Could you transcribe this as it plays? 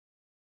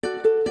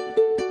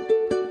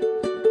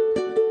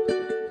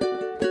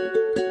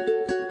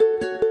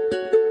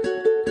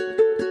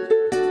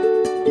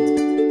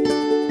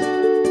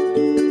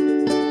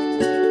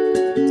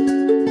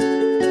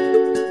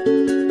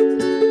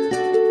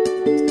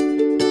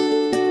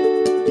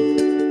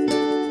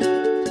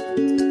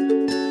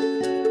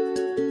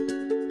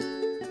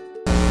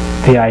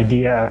the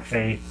idea of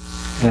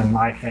faith in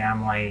my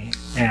family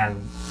and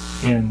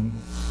in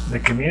the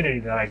community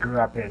that I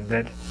grew up in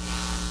that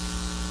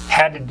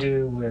had to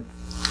do with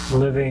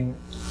living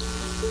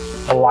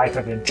a life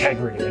of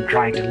integrity and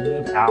trying to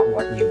live out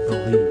what you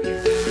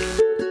believe.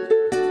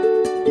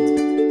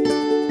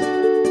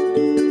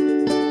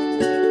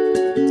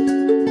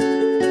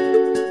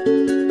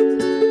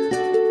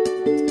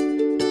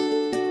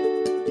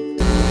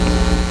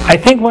 I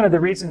think one of the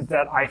reasons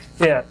that I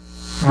fit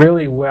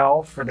really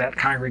well for that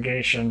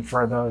congregation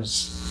for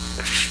those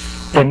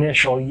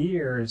initial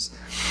years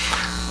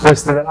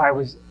was that I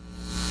was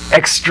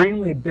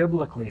extremely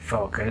biblically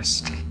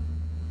focused,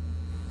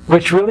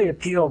 which really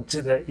appealed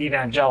to the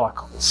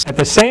evangelicals. At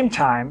the same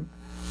time,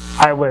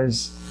 I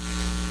was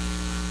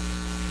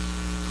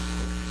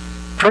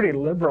pretty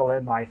liberal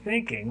in my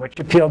thinking, which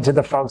appealed to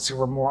the folks who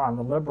were more on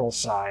the liberal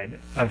side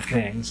of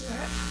things.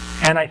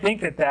 And I think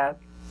that that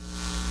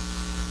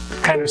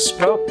kind of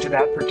spoke to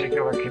that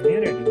particular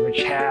community,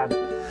 which had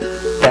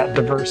that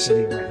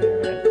diversity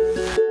within it.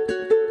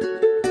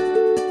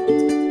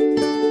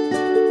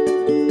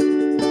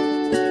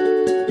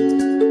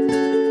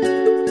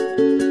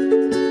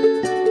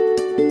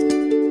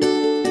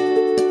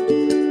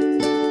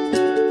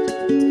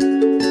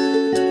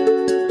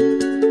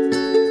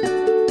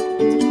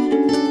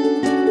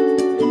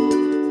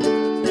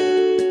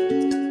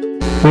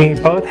 We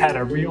both had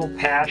a real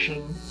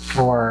passion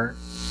for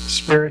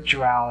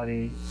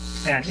spirituality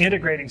and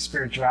integrating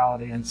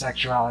spirituality and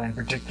sexuality, and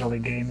particularly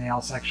gay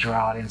male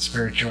sexuality and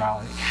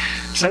spirituality.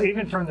 So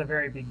even from the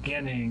very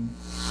beginning,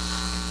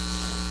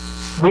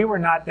 we were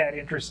not that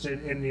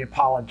interested in the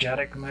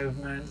apologetic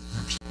movement.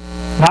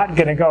 Not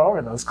going to go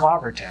over those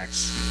clobber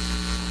texts.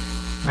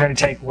 We're going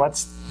to take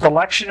what's the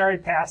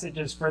lectionary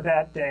passages for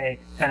that day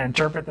and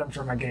interpret them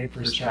from a gay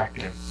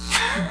perspective.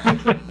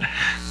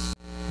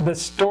 The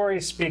story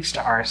speaks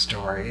to our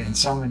story in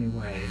so many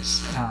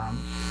ways,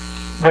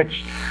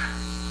 which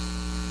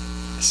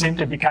seemed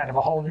to be kind of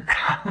a whole new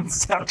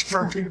concept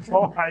for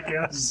people, I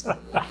guess.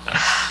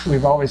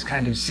 We've always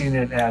kind of seen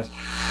it as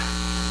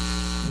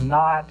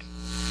not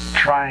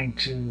trying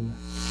to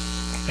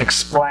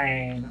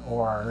explain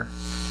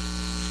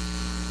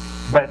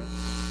but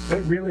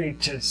really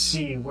to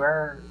see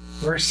where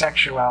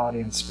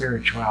sexuality and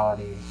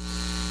spirituality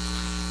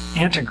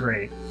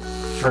integrate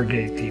for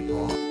gay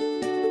people.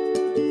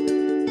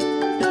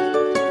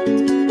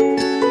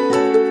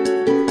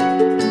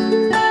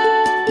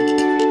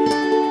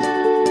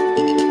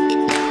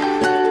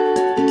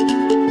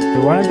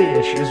 One of the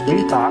issues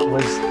we thought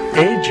was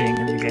aging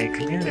in the gay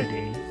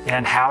community,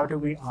 and how do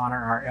we honor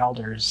our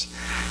elders?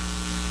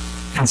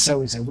 And so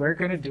we said, we're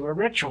going to do a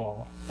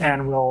ritual,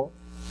 and we'll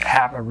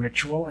have a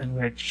ritual in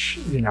which,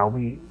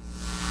 we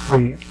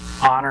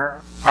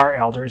honor our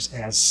elders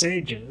as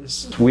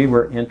sages. We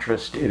were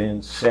interested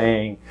in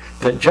saying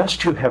that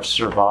just to have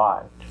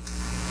survived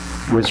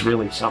was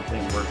really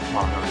something worth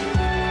honoring.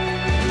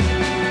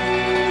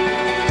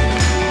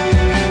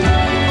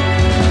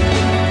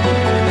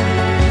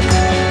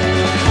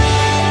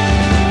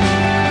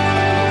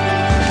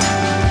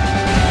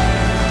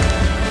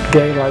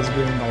 Gay,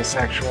 lesbian,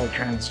 bisexual,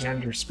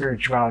 transgender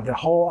spirituality, the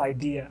whole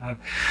idea of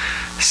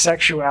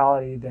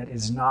sexuality that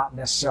is not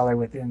necessarily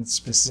within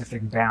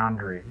specific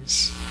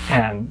boundaries,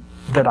 and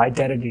that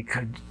identity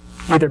could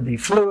either be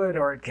fluid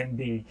or it can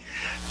be,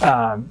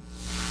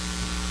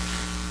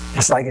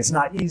 it's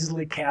not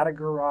easily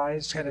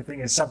categorized kind of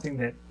thing, is something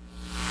that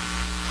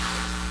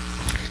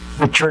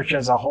the church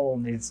as a whole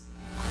needs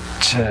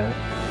to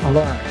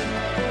learn.